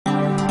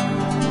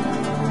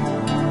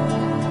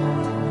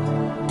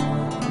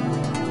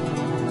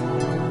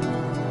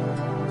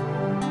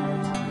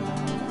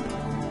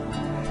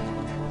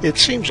It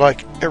seems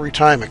like every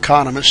time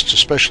economists,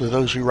 especially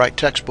those who write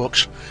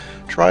textbooks,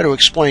 try to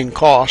explain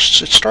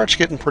costs, it starts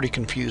getting pretty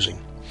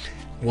confusing.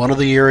 One of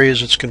the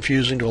areas that's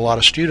confusing to a lot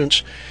of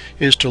students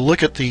is to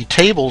look at the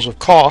tables of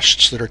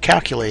costs that are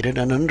calculated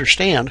and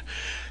understand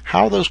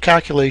how those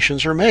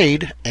calculations are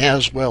made,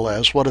 as well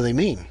as what do they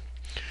mean.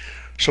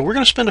 So we're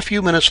going to spend a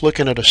few minutes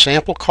looking at a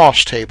sample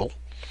cost table,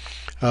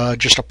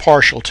 just a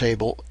partial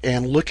table,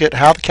 and look at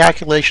how the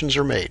calculations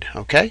are made,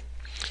 okay?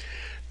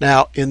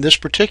 Now, in this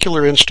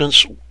particular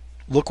instance,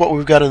 look what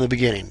we've got in the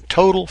beginning.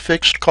 Total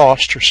fixed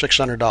costs are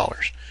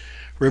 $600.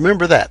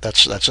 Remember that.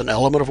 That's an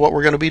element of what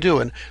we're going to be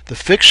doing. The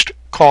fixed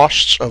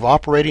costs of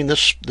operating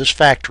this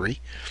factory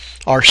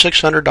are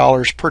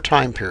 $600 per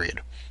time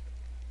period.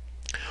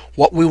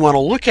 What we want to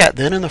look at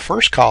then in the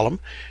first column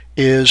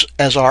is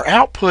as our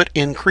output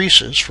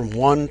increases from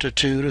 1 to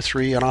 2 to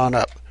 3 and on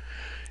up.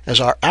 As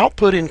our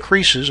output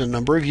increases in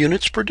number of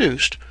units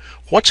produced,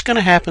 what's going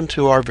to happen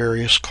to our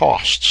various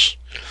costs?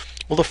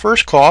 Well, the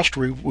first cost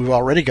we've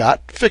already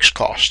got, fixed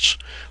costs.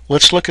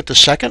 Let's look at the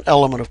second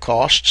element of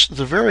costs,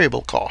 the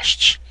variable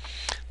costs.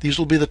 These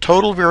will be the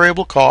total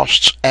variable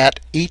costs at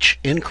each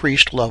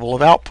increased level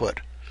of output.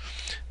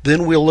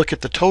 Then we'll look at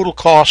the total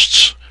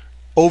costs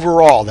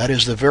overall, that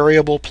is the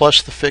variable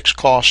plus the fixed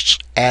costs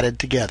added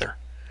together.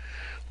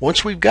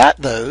 Once we've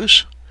got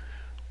those,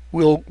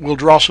 we'll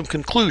draw some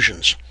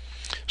conclusions.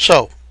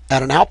 So,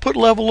 at an output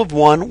level of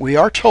 1, we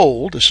are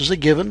told, this is a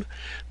given,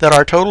 that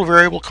our total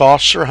variable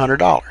costs are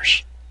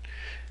 $100.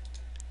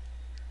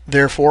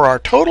 Therefore, our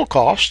total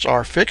costs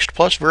are fixed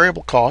plus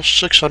variable costs,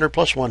 600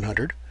 plus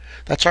 100.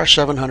 That's our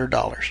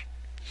 $700.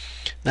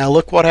 Now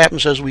look what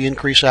happens as we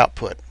increase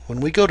output.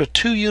 When we go to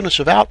 2 units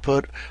of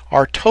output,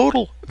 our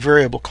total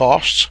variable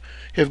costs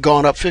have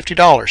gone up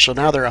 $50, so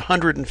now they're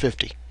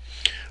 $150.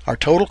 Our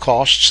total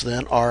costs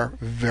then are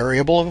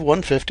variable of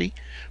 $150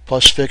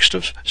 plus fixed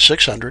of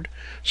 $600,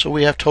 so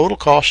we have total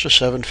cost of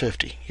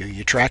 $750.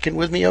 You tracking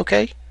with me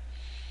okay?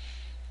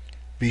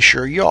 Be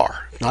sure you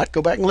are. If not,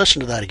 go back and listen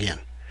to that again.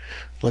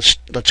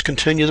 Let's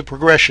continue the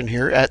progression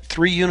here. At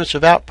 3 units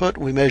of output,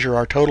 we measure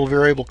our total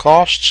variable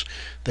costs.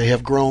 They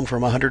have grown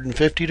from $150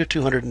 to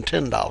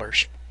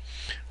 $210.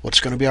 What's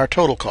going to be our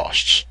total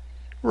costs?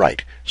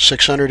 Right,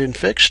 $600 in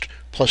fixed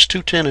plus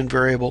 $210 in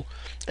variable,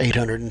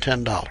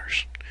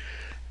 $810.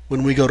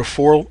 When we go to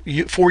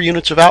 4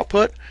 units of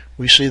output,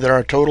 we see that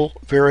our total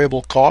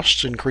variable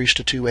costs increase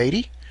to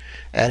 $280.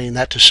 Adding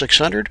that to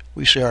 $600,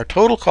 we see our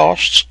total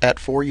costs at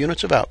 4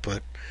 units of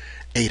output,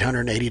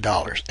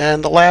 $880.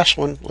 And the last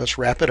one, let's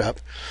wrap it up.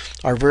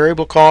 Our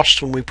variable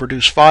costs when we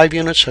produce 5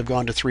 units have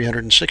gone to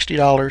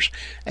 $360.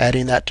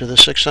 Adding that to the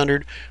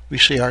 $600, we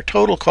see our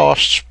total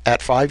costs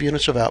at 5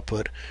 units of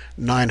output,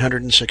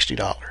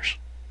 $960.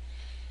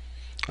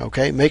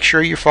 Okay, make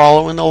sure you're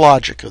following the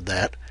logic of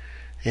that,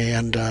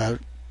 and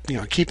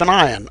keep an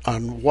eye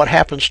on what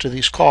happens to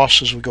these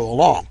costs as we go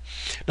along.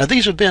 Now,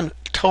 these have been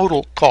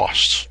total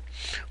costs.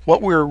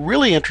 What we're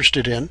really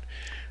interested in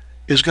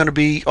is going to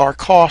be our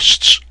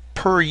costs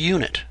per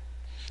unit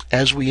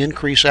as we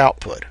increase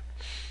output.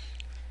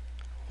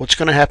 What's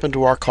going to happen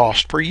to our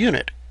cost per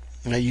unit?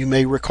 Now, you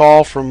may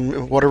recall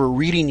from whatever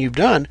reading you've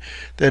done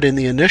that in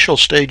the initial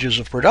stages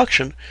of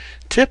production,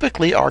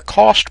 typically our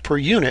cost per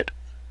unit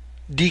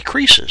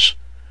decreases.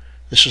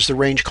 This is the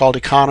range called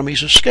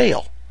economies of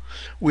scale.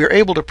 We're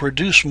able to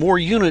produce more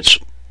units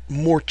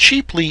more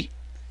cheaply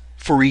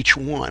for each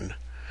one.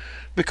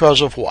 Because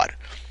of what?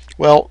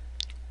 Well,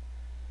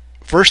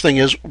 first thing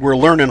is we're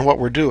learning what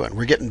we're doing.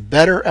 We're getting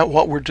better at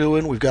what we're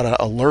doing. We've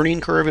got a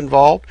learning curve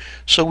involved,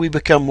 so we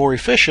become more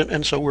efficient,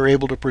 and so we're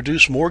able to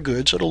produce more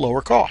goods at a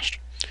lower cost.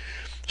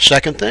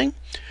 Second thing,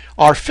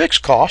 our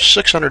fixed costs,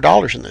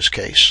 $600 in this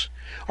case,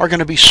 are going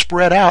to be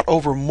spread out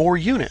over more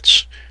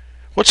units.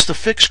 What's the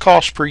fixed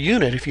cost per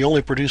unit if you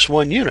only produce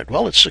 1 unit?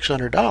 Well, it's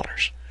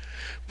 $600.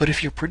 But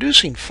if you're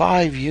producing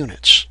 5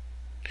 units,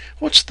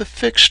 what's the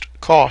fixed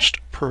cost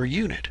per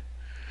unit?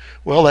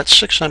 Well, that's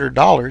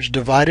 $600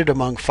 divided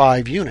among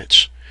 5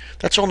 units.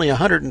 That's only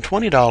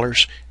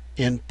 $120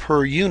 in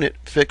per unit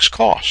fixed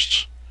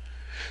costs.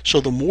 So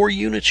the more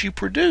units you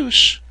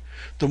produce,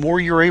 the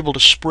more you're able to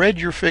spread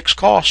your fixed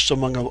costs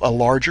among a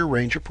larger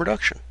range of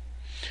production.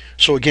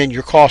 So again,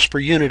 your cost per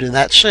unit in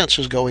that sense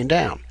is going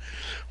down.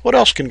 What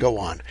else can go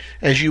on?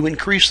 As you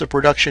increase the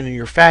production in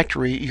your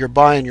factory, you're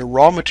buying your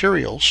raw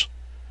materials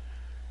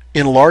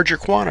in larger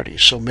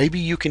quantities. So maybe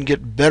you can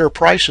get better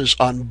prices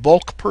on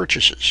bulk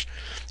purchases.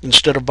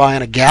 Instead of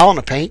buying a gallon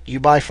of paint, you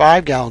buy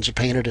 5 gallons of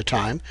paint at a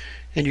time,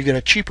 and you get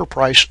a cheaper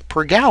price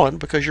per gallon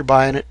because you're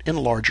buying it in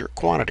larger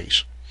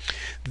quantities.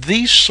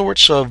 These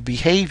sorts of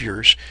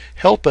behaviors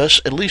help us,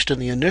 at least in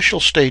the initial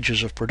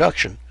stages of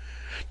production,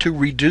 to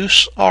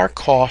reduce our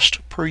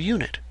cost per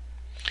unit.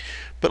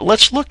 But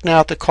let's look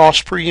now at the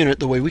cost per unit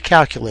the way we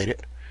calculate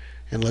it,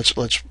 and let's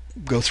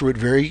go through it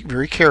very,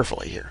 very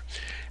carefully here.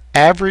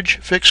 Average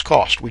fixed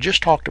cost, we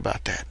just talked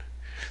about that.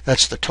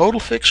 That's the total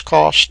fixed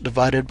cost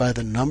divided by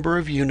the number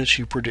of units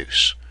you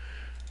produce.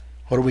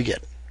 What do we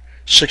get?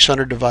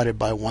 600 divided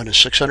by 1 is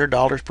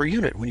 $600 per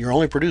unit. When you're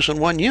only producing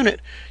 1 unit,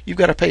 you've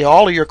got to pay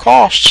all of your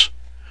costs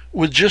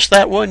with just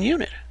that one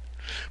unit.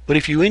 But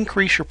if you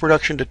increase your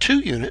production to 2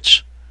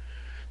 units,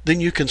 then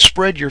you can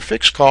spread your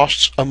fixed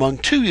costs among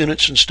 2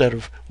 units instead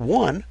of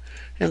 1,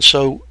 and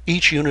so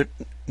each unit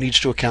needs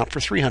to account for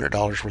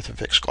 $300 worth of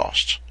fixed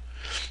costs,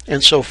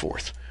 and so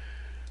forth.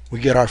 We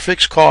get our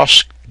fixed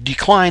costs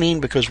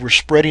declining because we're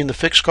spreading the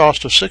fixed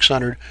cost of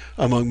 600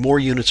 among more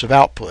units of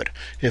output.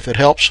 If it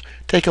helps,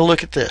 take a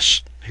look at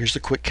this. Here's the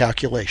quick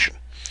calculation.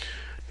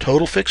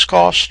 Total fixed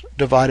cost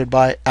divided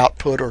by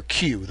output, or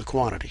Q, the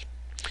quantity.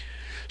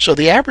 So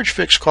the average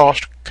fixed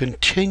cost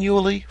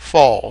continually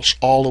falls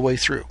all the way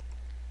through.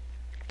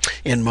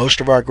 In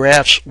most of our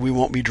graphs, we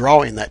won't be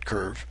drawing that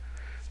curve,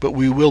 but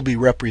we will be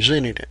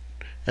representing it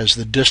as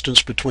the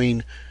distance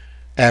between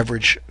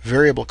average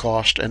variable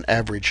cost and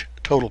average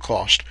total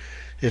cost.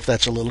 If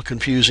that's a little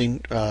confusing,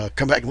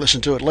 come back and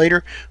listen to it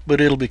later, but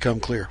it'll become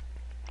clear.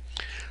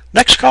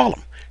 Next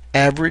column,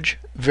 average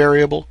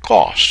variable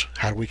cost.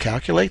 How do we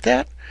calculate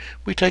that?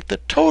 We take the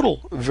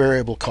total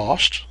variable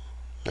cost,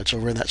 that's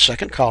over in that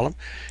second column,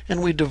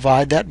 and we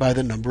divide that by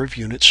the number of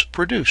units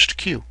produced,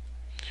 Q.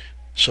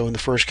 So in the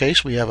first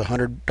case, we have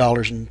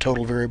 $100 in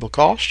total variable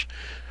cost,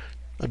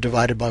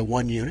 divided by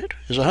 1 unit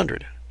is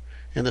 100.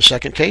 In the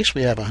second case,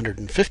 we have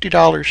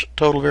 $150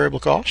 total variable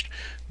cost,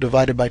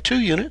 divided by 2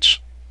 units,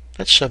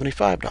 that's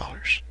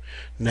 $75.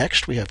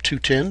 Next, we have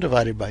 $210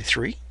 divided by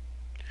 3.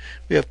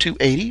 We have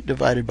 $280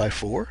 divided by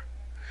 4.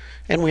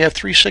 And we have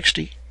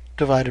 $360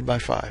 divided by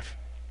 5.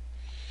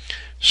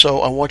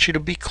 So I want you to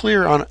be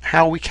clear on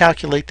how we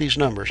calculate these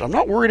numbers. I'm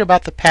not worried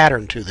about the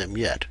pattern to them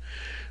yet.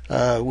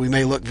 We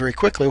may look very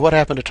quickly. What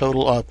happened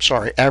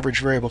to average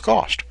variable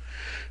cost?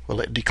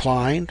 Well, it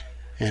declined,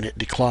 and it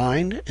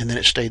declined, and then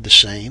it stayed the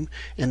same.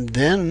 And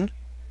then,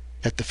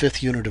 at the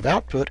 5th unit of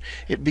output,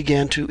 it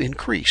began to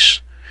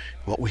increase.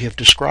 What we have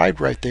described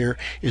right there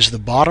is the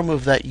bottom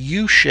of that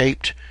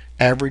U-shaped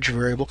average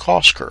variable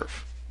cost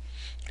curve.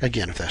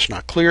 Again, if that's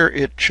not clear,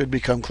 it should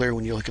become clear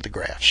when you look at the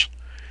graphs.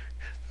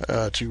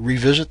 To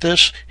revisit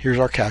this, here's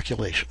our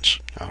calculations.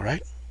 All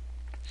right.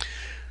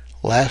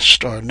 Next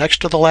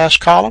to the last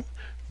column,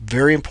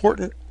 very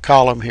important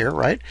column here,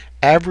 right?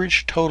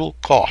 Average total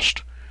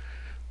cost.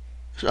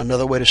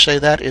 Another way to say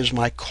that is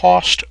my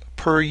cost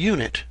per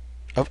unit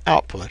of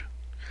output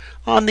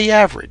on the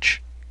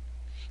average.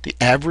 The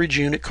average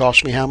unit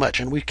costs me how much?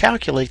 And we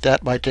calculate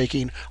that by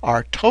taking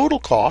our total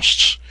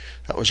costs,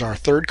 that was our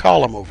third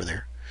column over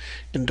there,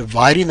 and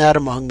dividing that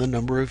among the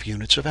number of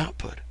units of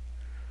output.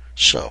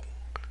 So,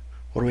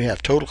 what do we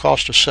have? Total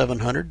cost of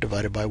 $700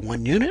 divided by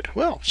 1 unit?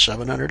 Well,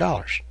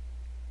 $700.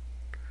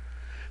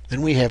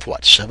 Then we have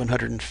what?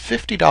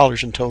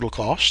 $750 in total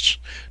costs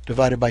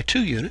divided by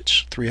 2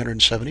 units,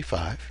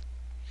 $375,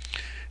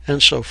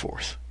 and so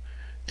forth.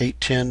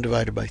 $810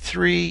 divided by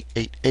 3,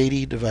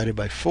 $880 divided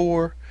by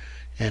 4,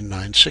 and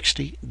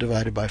 $960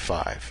 divided by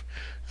 5.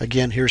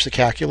 Again, here's the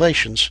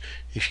calculations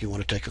if you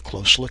want to take a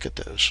close look at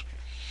those.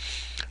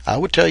 I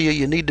would tell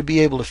you need to be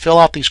able to fill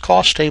out these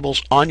cost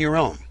tables on your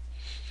own.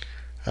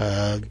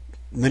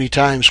 Many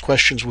times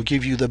questions will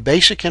give you the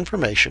basic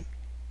information.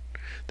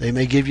 They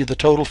may give you the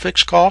total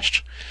fixed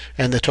cost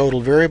and the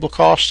total variable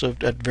costs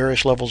at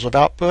various levels of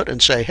output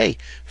and say, hey,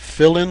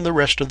 fill in the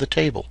rest of the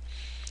table.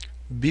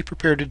 Be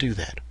prepared to do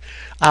that.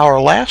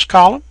 Our last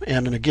column,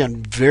 and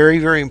again, very,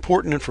 very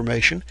important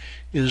information,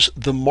 is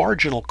the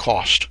marginal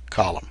cost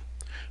column.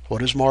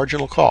 What is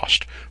marginal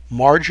cost?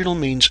 Marginal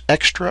means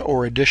extra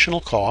or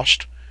additional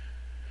cost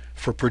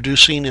for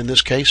producing, in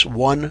this case,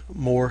 1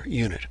 more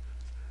unit.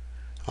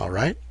 All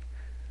right?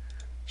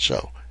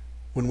 So,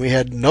 when we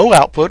had no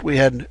output, we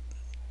had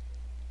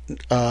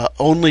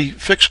only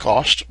fixed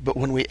cost, but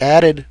when we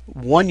added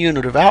 1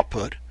 unit of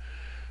output,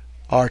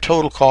 our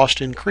total cost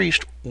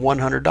increased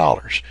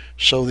 $100.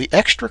 So the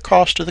extra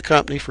cost to the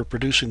company for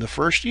producing the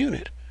first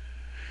unit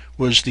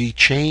was the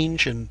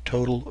change in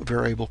total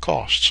variable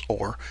costs,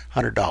 or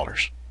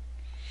 $100.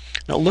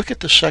 Now look at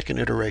the second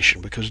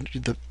iteration, because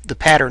the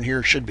pattern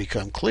here should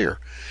become clear.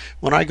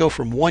 When I go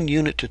from 1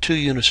 unit to 2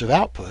 units of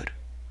output,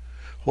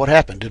 what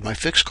happened? Did my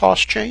fixed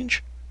costs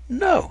change?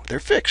 No, they're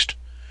fixed.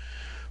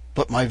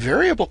 But my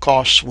variable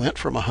costs went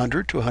from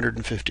 $100 to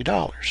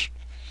 $150.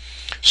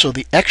 So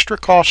the extra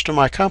cost to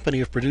my company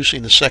of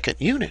producing the second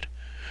unit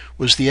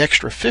was the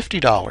extra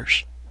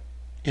 $50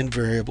 in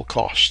variable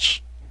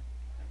costs.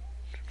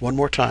 One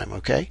more time,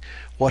 okay?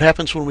 What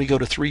happens when we go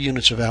to 3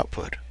 units of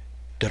output?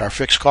 Did our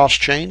fixed costs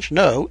change?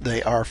 No,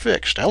 they are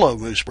fixed. Hello,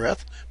 Moose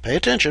Breath. Pay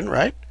attention,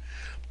 right?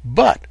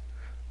 But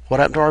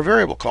what happened to our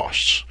variable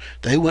costs?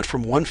 They went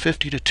from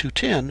 $150 to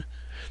 $210.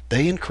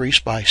 They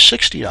increased by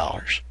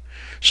 $60.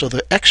 So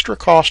the extra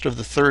cost of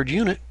the third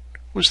unit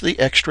was the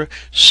extra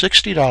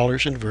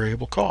 $60 in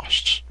variable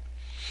costs.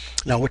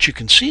 Now what you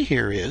can see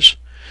here is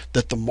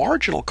that the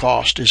marginal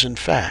cost is in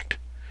fact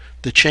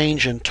the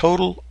change in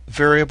total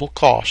variable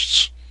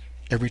costs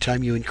every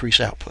time you increase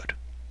output.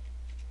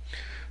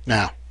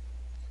 Now,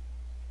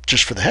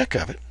 just for the heck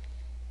of it,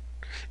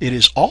 it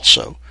is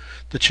also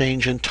the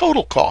change in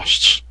total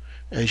costs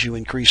as you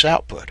increase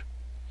output,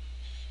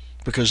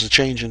 because the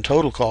change in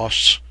total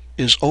costs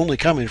is only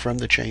coming from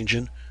the change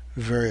in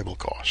variable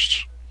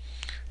costs.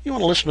 You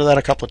want to listen to that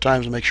a couple of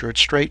times and make sure it's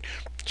straight.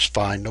 It's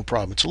fine, no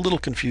problem. It's a little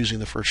confusing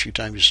the first few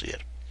times you see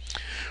it.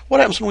 What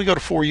happens when we go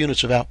to 4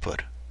 units of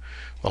output?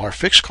 Well, our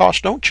fixed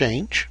costs don't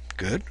change.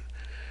 Good.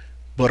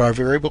 But our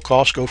variable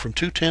costs go from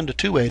 $210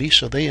 to $280,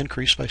 so they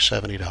increase by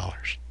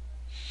 $70.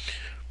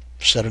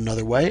 Said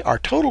another way, our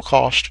total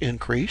cost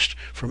increased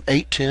from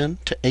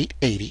 $810 to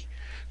 $880.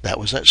 That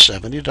was that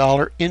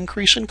 $70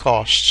 increase in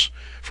costs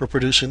for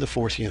producing the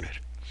 4th unit.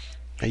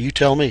 Now you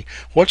tell me,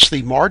 what's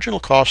the marginal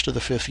cost of the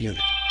 5th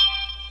unit?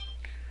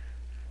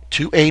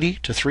 $280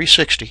 to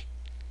 $360,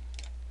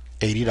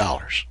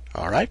 $80.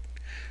 All right?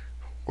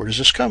 Where does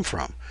this come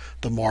from?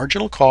 The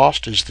marginal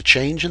cost is the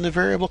change in the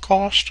variable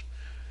cost.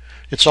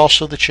 It's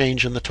also the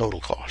change in the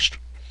total cost.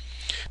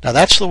 Now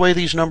that's the way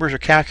these numbers are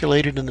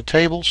calculated in the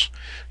tables.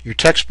 Your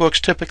textbooks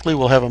typically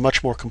will have a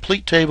much more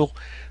complete table,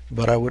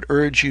 but I would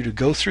urge you to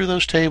go through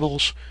those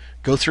tables,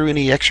 go through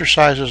any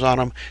exercises on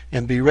them,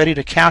 and be ready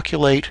to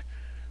calculate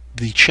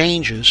the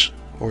changes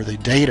or the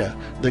data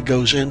that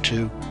goes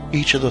into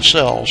each of the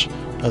cells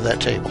of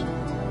that table.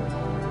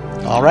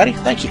 Alrighty,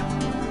 thank you.